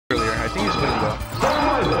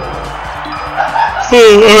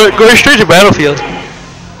Alright, going straight to battlefield.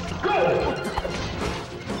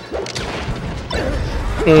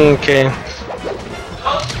 Okay.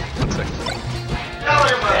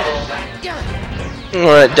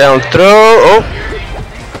 Alright, down throw. Oh.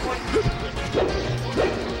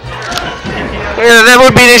 Yeah, that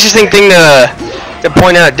would be an interesting thing to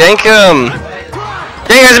point out. Dank hasn't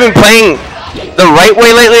been playing the right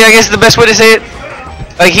way lately, I guess is the best way to say it.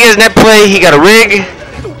 Like, he has net play, he got a rig,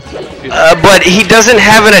 but he doesn't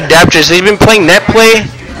have an adapter, so he's been playing net play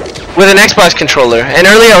with an Xbox controller. And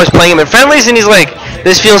earlier I was playing him in friendlies, and he's like,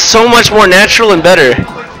 this feels so much more natural and better.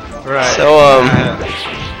 Right. So,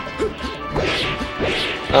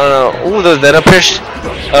 I don't know. Ooh, that up air.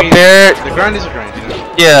 The grind is a grind, you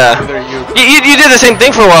know? Yeah. You did the same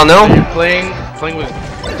thing for a while, no? You're playing with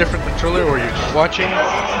a different controller, or you're just watching.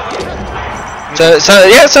 So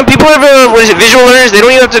yeah, some people have visual learners. They don't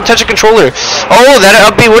even have to touch a controller. Oh, that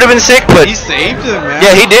up B would have been sick, but he saved him, man.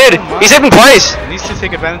 Yeah, he did. He saved him twice. He needs to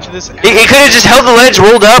take advantage of this. He could have just held the ledge,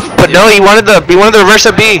 rolled up, but no, he wanted the reverse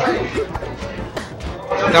up B.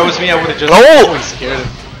 If that was me, I would have just scared him.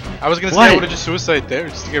 I was gonna say I would have just suicide there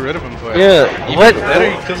just to get rid of him, but yeah, even better,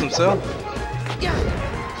 he kills himself.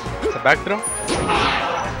 It's a back throw.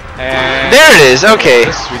 And there it is. Okay.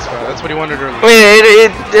 That's a sweet spot. That's what he wanted earlier.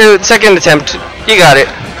 Wait, second attempt. You got it.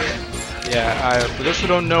 Yeah. For those who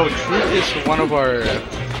don't know, Truth is one of our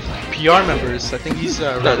PR members. I think he's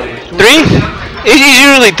around 3. He's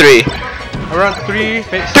usually 3. Around 3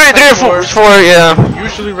 or 4. Yeah.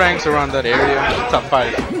 Usually ranks around that area, top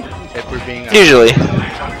 5. If we're being usually. A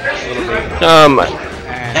little bit.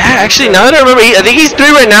 Actually, now that I remember, I think he's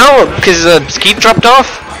 3 right now because Skeet dropped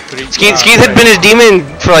off. Skeet had been his demon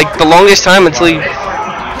for like the longest time until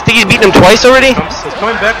I think he's beaten him twice already. He's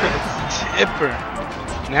coming back with a tipper,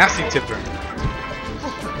 nasty tipper.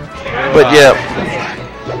 But yeah.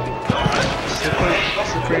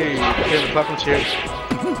 Slippery, the platform chair.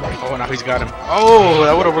 Oh, now he's got him. Oh,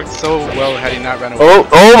 that would have worked so well had he not ran away.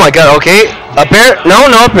 Oh my God. Okay, up air.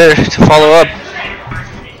 No, up air to follow up.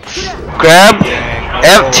 Grab.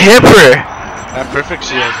 F tipper. That perfect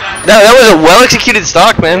shield. That was a well-executed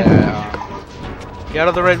stock, man. Yeah. He got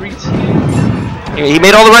all the right reads. He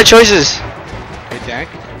made all the right choices. Hey, Dank.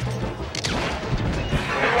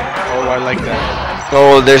 Oh, I like that.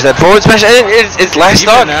 Oh, there's that forward smash. It's last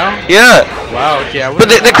stock. Now? Yeah. Wow, okay. But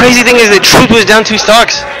the crazy thing is that Truth was down 2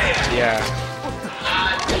 stocks. Yeah.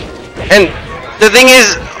 And the thing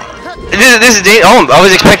is, this is I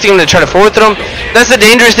was expecting him to try to forward throw him. That's the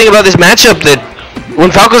dangerous thing about this matchup, that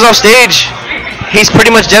when Falco's off stage, he's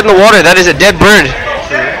pretty much dead in the water. That is a dead bird.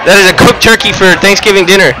 That is a cooked turkey for Thanksgiving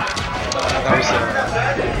dinner. That was a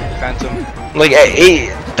phantom. Like,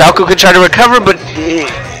 Falco could try to recover, but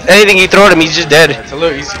anything you throw at him, he's just dead. It's a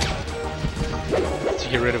little easy to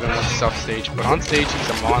get rid of him once he's off stage, but on stage, he's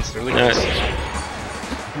a monster. Look at this.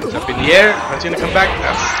 He's up in the air. That's gonna come back.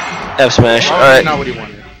 That's F smash. Alright. Not what he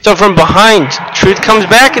wanted. So from behind, Truth comes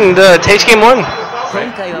back and takes game 1.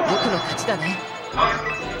 Right.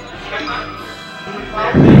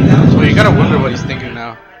 So you gotta wonder what he's thinking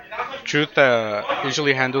now. Truth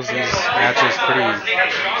usually handles these matches pretty,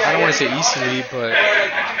 I don't want to say easily, but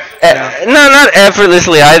no, not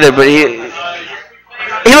effortlessly either, but he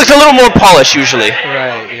looks a little more polished usually.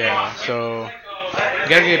 Right, yeah. So you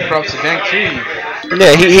gotta give props to Dank too.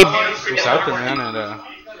 Yeah, he was out there, man, and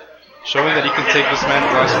showing that he can take this man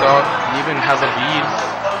last off and even has a lead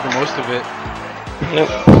for most of it. Yep.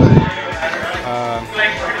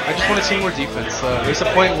 I just want to see more defense. There's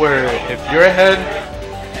a point where if you're ahead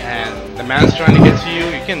and the man's trying to get to you,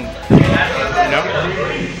 you can,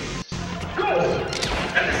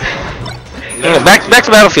 Back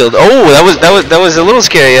to battlefield. Oh, that was a little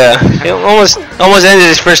scary. Yeah, he almost ended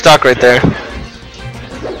his first stock right there.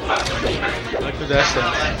 Like the dash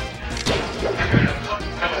dance.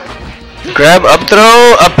 Grab, up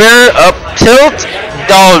throw, up air, up tilt.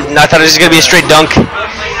 Oh, I thought it was gonna be a straight dunk.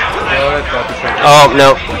 Oh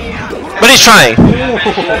no, but he's trying.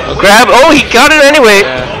 Grab. Oh, he got it anyway.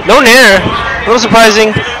 Yeah. No nair. A little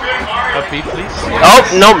surprising. Up B, please. Oh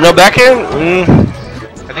no back air.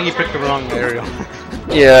 I think he picked the wrong aerial.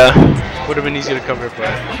 Yeah. Would have been easy to cover,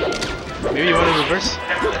 but maybe you want to reverse.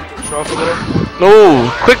 Show off a little. Oh,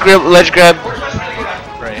 quick grab, ledge grab.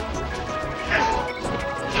 Right.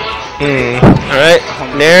 Alright,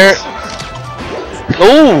 nair.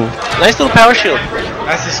 Oh, nice little power shield.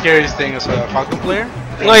 That's the scariest thing as a Falcon player.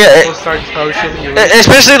 Oh yeah,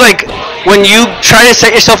 especially like when you try to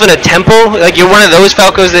set yourself in a tempo, like you're one of those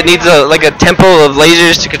Falcos that needs a tempo of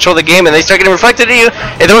lasers to control the game, and they start getting reflected at you.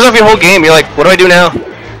 It throws off your whole game. You're like, what do I do now?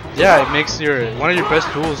 Yeah, it makes one of your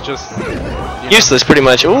best tools just useless, pretty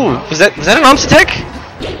much. Ooh, was that an arms attack?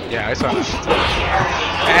 Yeah, I saw it.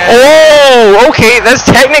 Oh, okay, that's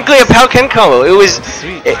technically a Pal Ken combo. It was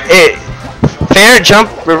Sweet. Fair jump,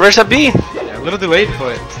 reverse up B. Yeah, a little delayed,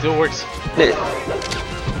 but it still works.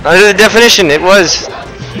 Under the definition, it was.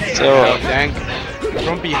 So. Dank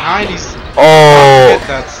from behind, he's. Oh,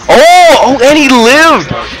 and he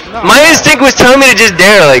lived. No, My instinct was telling me to just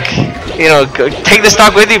dare, like, you know, take the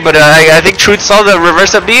stock with you. But I think Truth saw the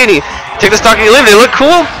reverse up B and he took the stock and he lived. It looked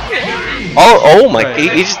cool. Oh my! Right.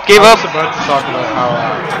 He just gave up. I was about to talk about how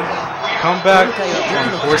comeback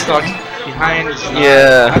on 4 stocks behind is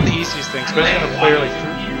not the easiest thing, especially on a player like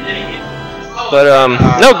Truth. But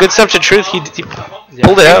no, good stuff to Truth. He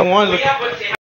pulled it out.